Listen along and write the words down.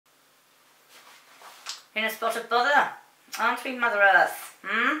in a spot of bother, aren't we, Mother Earth?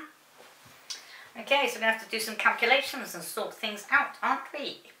 Okay, so we're going to have to do some calculations and sort things out, aren't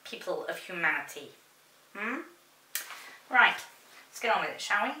we, people of humanity? Right, let's get on with it,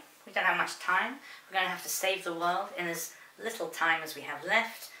 shall we? We don't have much time. We're going to have to save the world in as little time as we have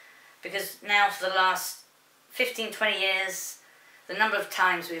left, because now for the last 15-20 years, the number of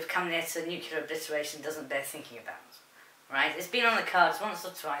times we have come near to nuclear obliteration doesn't bear thinking about. Right? It's been on the cards once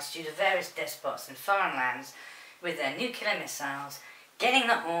or twice due to various despots in foreign lands with their nuclear missiles getting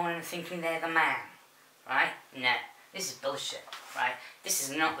the horn and thinking they're the man. Right? No. This is bullshit. Right? This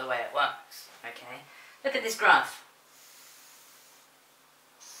is not the way it works. Okay? Look at this graph.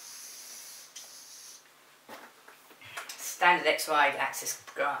 Standard XY axis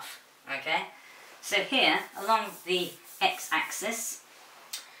graph. Okay? So here, along the x-axis,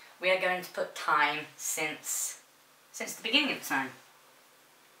 we are going to put time since the beginning of time.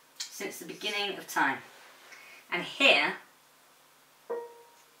 Since the beginning of time. And here,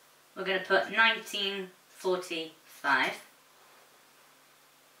 we're going to put 1945.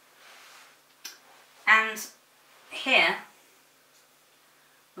 And here,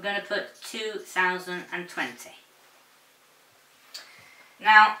 we're going to put 2020.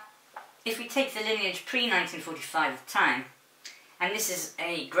 Now, if we take the lineage pre-1945 of time, and this is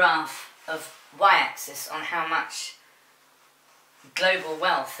a graph of y-axis on how much global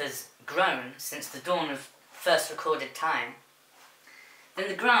wealth has grown since the dawn of first recorded time, then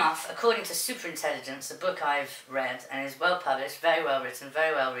the graph, according to Superintelligence, a book I've read and is well published, very well written,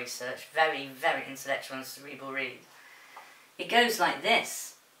 very well researched, very, very intellectual and cerebral read, it goes like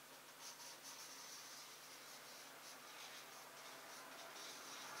this.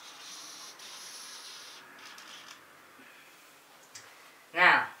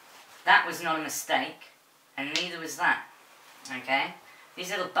 Now, that was not a mistake, and neither was that. Okay,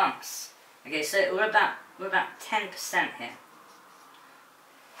 these little bumps. Okay, so we're about 10% here.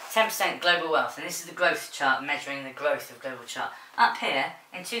 10% global wealth, and this is the growth chart measuring the growth of global chart. Up here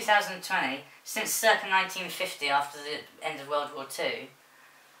in 2020, since circa 1950, after the end of World War II,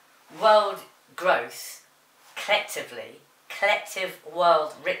 world growth collectively, collective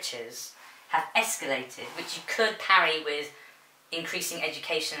world riches have escalated, which you could parry with increasing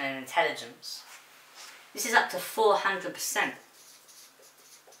education and intelligence. This is up to 400%.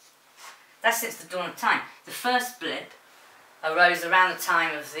 That's since the dawn of time. The first blip arose around the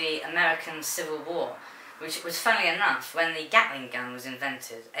time of the American Civil War, which was, funnily enough, when the Gatling gun was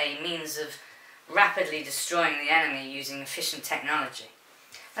invented, a means of rapidly destroying the enemy using efficient technology.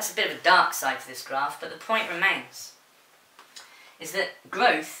 That's a bit of a dark side to this graph, but the point remains, is that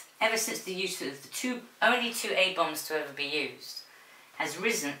growth, ever since the use of the only two A-bombs to ever be used, has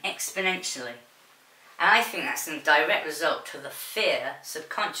risen exponentially. And I think that's a direct result to the fear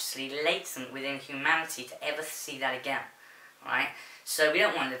subconsciously latent within humanity to ever see that again. Right? So we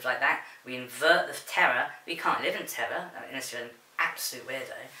don't want to live like that. We invert the terror. We can't live in terror unless you're an absolute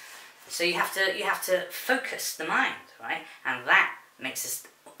weirdo. So you have to focus the mind, right? And that makes us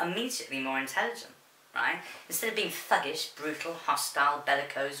immediately more intelligent, right? Instead of being thuggish, brutal, hostile,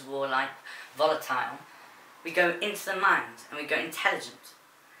 bellicose, warlike, volatile, we go into the mind and we go intelligent.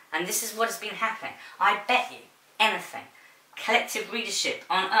 And this is what has been happening. I bet you anything. Collective readership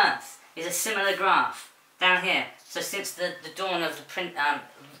on Earth is a similar graph down here. So since the dawn of the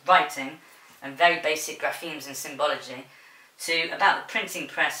writing and very basic graphemes and symbology to about the printing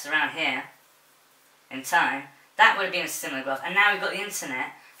press around here in time, that would have been a similar graph. And now we've got the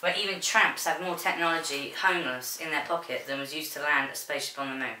internet where even tramps have more technology homeless in their pocket than was used to land a spaceship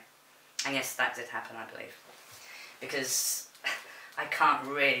on the moon. And yes, that did happen, I believe. Because I can't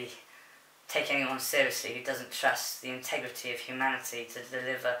really take anyone seriously who doesn't trust the integrity of humanity to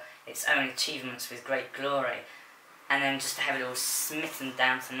deliver its own achievements with great glory, and then just to have it all smitten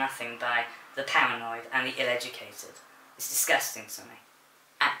down to nothing by the paranoid and the ill-educated. It's disgusting to me.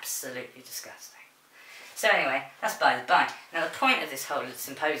 Absolutely disgusting. So anyway, that's by the by. Now the point of this whole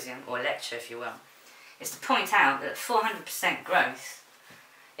symposium, or lecture if you will, is to point out that at 400% growth,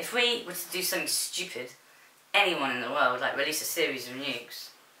 if we were to do something stupid, anyone in the world, like release a series of nukes,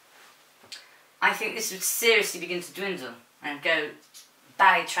 I think this would seriously begin to dwindle and go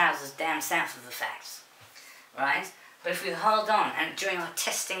baggy trousers down south of the facts, right? But if we hold on, and during our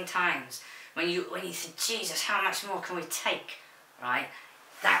testing times, when you think, Jesus, how much more can we take, right?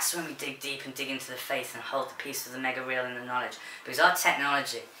 That's when we dig deep and dig into the faith and hold the piece of the mega real in the knowledge. Because our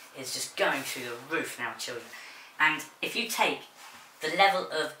technology is just going through the roof now, children. And if you take the level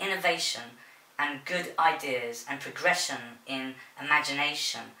of innovation and good ideas and progression in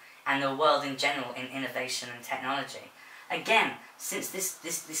imagination and the world in general in innovation and technology, again, since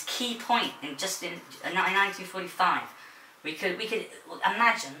this key point in 1945, we could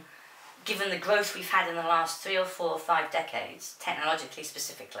imagine, given the growth we've had in the last 3 or 4 or 5 decades, technologically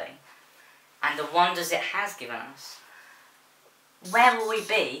specifically, and the wonders it has given us, where will we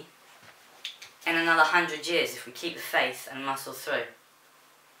be in another 100 years if we keep the faith and muscle through?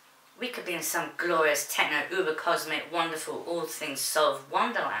 We could be in some glorious techno-uber-cosmic, wonderful, all things solved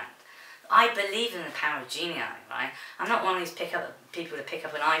wonderland. I believe in the power of genii, right? I'm not one of these people to pick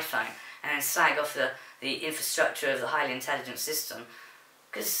up an iPhone and then slag off the infrastructure of the highly intelligent system,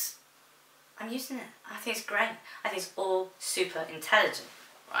 because I'm using it. I think it's great. I think it's all super intelligent,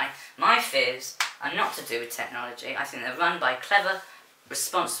 right? My fears are not to do with technology. I think they're run by clever,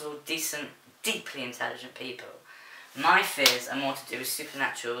 responsible, decent, deeply intelligent people. My fears are more to do with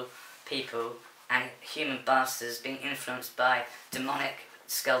supernatural people and human bastards being influenced by demonic,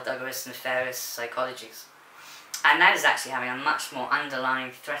 skullduggerous, nefarious psychologies. And that is actually having a much more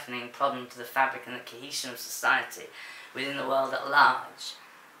underlying, threatening problem to the fabric and the cohesion of society within the world at large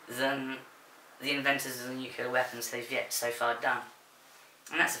than the inventors of the nuclear weapons they've yet so far done.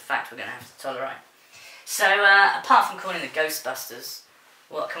 And that's a fact we're going to have to tolerate. So, apart from calling the Ghostbusters,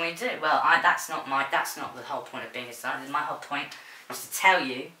 what can we do? Well, that's not the whole point of being here tonight. My whole point is to tell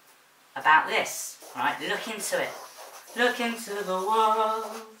you about this. Right? Look into it. Look into the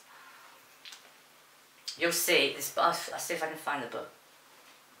world. You'll see this. I'll see if I can find the book.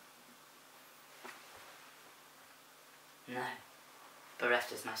 No.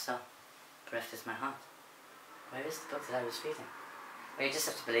 Bereft is my soul. Bereft is my heart. Where is the book that I was reading? Well, you just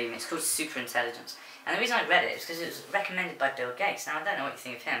have to believe me. It's called Superintelligence. And the reason I read it is because it was recommended by Bill Gates. Now, I don't know what you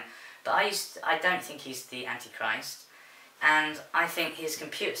think of him, but I don't think he's the Antichrist. And I think his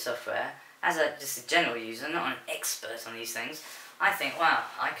computer software, as just a general user, not an expert on these things, I think, wow,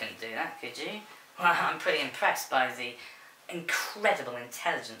 I couldn't do that, could you? Well, I'm pretty impressed by the incredible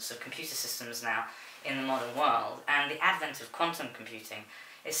intelligence of computer systems now in the modern world, and the advent of quantum computing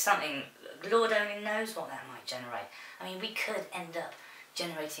is something, Lord only knows what that might generate. I mean, we could end up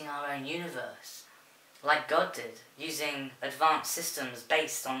generating our own universe, like God did, using advanced systems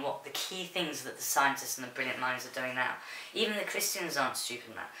based on what the key things that the scientists and the brilliant minds are doing now. Even the Christians aren't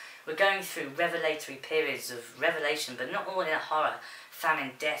stupid now. We're going through revelatory periods of revelation, but not all in a horror,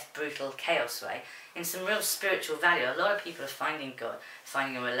 famine, death, brutal chaos way. In some real spiritual value, a lot of people are finding God,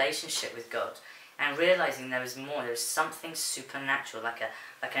 finding a relationship with God, and realizing there is more, there is something supernatural, like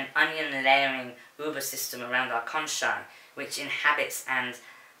an onion layering uber system around our consci, which inhabits and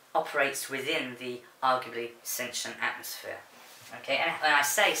operates within the arguably sentient atmosphere. Okay, and when I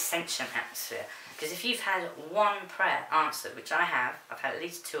say sentient atmosphere, because if you've had one prayer answered, which I have, I've had at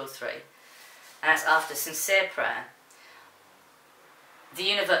least 2 or 3, and that's after sincere prayer, the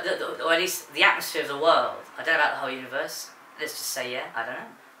universe, or at least the atmosphere of the world, I don't know about the whole universe, let's just say yeah, I don't know,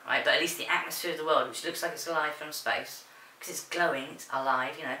 right, but at least the atmosphere of the world, which looks like it's alive from space, because it's glowing, it's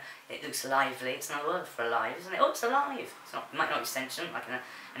alive, you know, it looks lively, it's another word for alive, isn't it? Oh, it's alive! It's not, it might not be sentient, like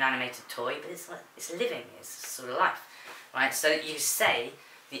an animated toy, but it's living, it's sort of life, right? So you say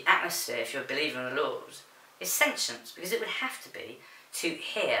the atmosphere, if you're a believer in the Lord, is sentient, because it would have to be to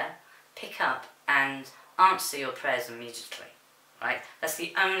hear, pick up, and answer your prayers immediately, right? That's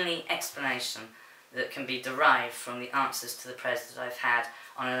the only explanation that can be derived from the answers to the prayers that I've had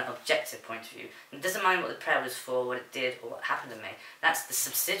on an objective point of view. It doesn't mind what the prayer was for, what it did, or what happened to me. That's the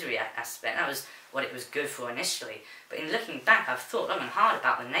subsidiary aspect. That was what it was good for initially. But in looking back, I've thought long and hard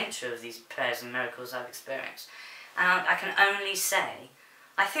about the nature of these prayers and miracles I've experienced. And I can only say,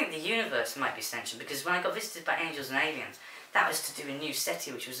 I think the universe might be sentient, because when I got visited by angels and aliens, that was to do a new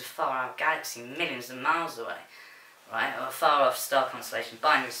SETI, which was a far-out galaxy, millions of miles away, right? Or a far-off star constellation,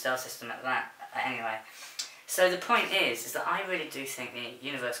 binary star system at that, anyway. So the point is that I really do think the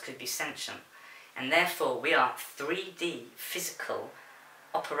universe could be sentient, and therefore we are 3D physical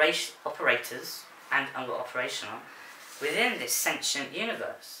operators, and we're operational, within this sentient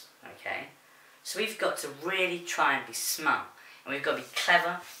universe, okay? So we've got to really try and be smart, and we've got to be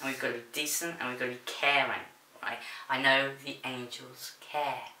clever, and we've got to be decent, and we've got to be caring, right? I know the angels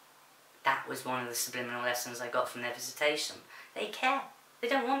care. That was one of the subliminal lessons I got from their visitation. They care. They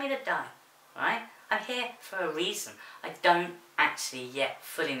don't want me to die, right? I'm here for a reason. I don't actually yet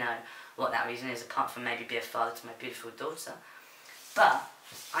fully know what that reason is, apart from maybe be a father to my beautiful daughter. But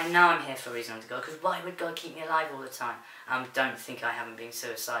I know I'm here for a reason to God, because why would God keep me alive all the time? Don't think I haven't been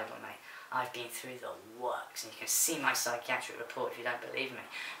suicidal, mate. I've been through the works, and you can see my psychiatric report if you don't believe me.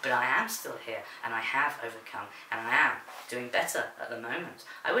 But I am still here, and I have overcome, and I am doing better at the moment.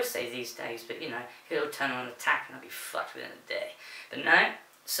 I would say these days, but you know, it'll turn on an attack and I'll be fucked within a day. But no,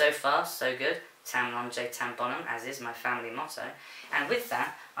 So far, so good. Tam longe, tam bonum, as is my family motto. And with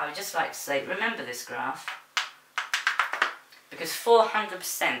that, I would just like to say, remember this graph, because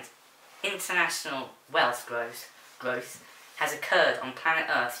 400% international wealth growth has occurred on planet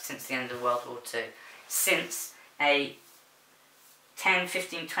Earth since the end of World War II. Since a 10,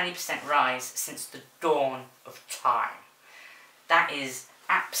 15, 20% rise since the dawn of time. That is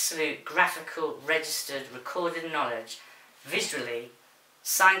absolute graphical, registered, recorded knowledge, visually,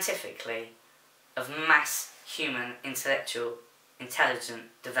 scientifically, of mass human intellectual, intelligent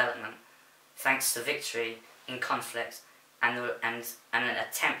development, thanks to victory in conflict and an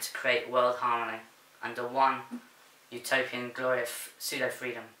attempt to create world harmony under one utopian glory of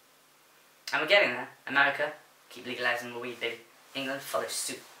pseudo-freedom. And we're getting there. America, keep legalising the weed, baby. England, follow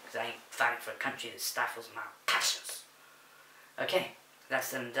suit, because I ain't fighting for a country that stifles my passions. Okay,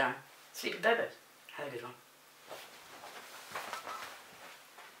 that's them done. Sleepy Bobos. Have a good one.